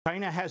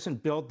China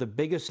hasn't built the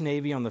biggest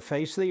navy on the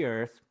face of the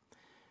earth,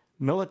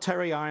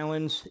 military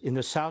islands in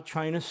the South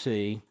China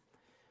Sea,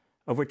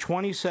 over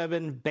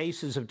 27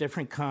 bases of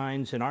different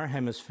kinds in our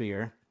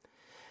hemisphere,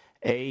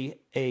 a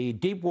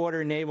deep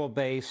water naval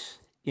base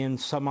in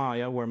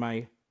Somalia, where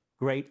my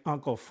great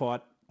uncle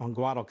fought on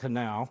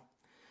Guadalcanal.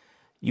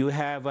 You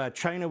have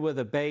China with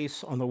a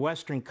base on the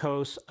western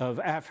coast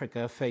of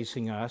Africa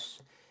facing us,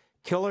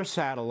 killer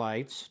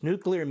satellites,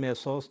 nuclear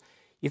missiles.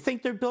 You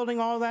think they're building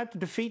all that to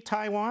defeat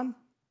Taiwan?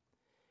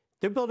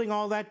 They're building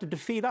all that to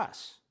defeat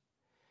us.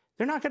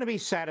 They're not going to be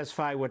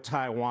satisfied with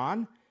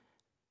Taiwan.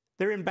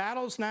 They're in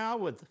battles now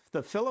with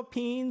the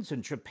Philippines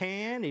and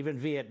Japan, even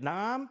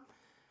Vietnam.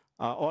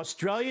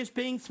 Australia's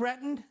being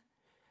threatened.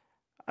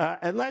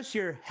 Unless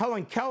you're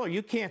Helen Keller,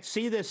 you can't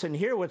see this and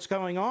hear what's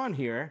going on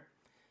here.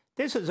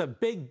 This is a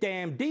big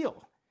damn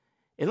deal.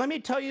 And let me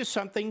tell you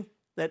something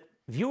that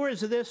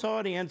viewers of this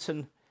audience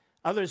and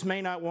others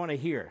may not want to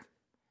hear.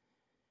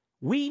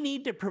 We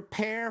need to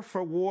prepare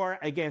for war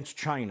against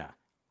China.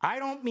 I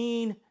don't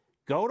mean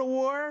go to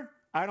war.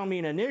 I don't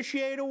mean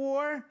initiate a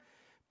war.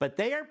 But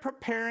they are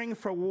preparing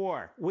for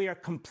war. We are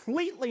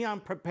completely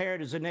unprepared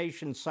as a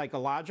nation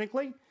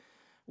psychologically.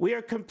 We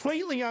are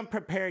completely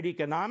unprepared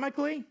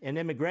economically and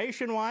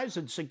immigration-wise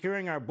in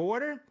securing our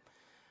border.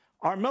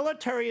 Our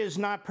military is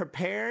not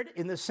prepared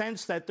in the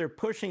sense that they're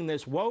pushing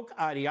this woke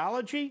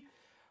ideology.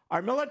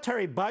 Our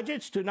military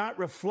budgets do not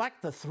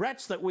reflect the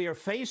threats that we are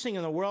facing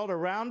in the world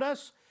around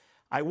us.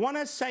 I want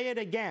to say it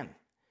again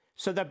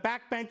so the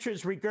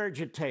backbenchers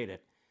regurgitate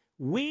it.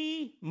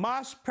 We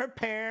must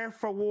prepare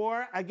for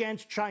war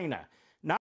against China.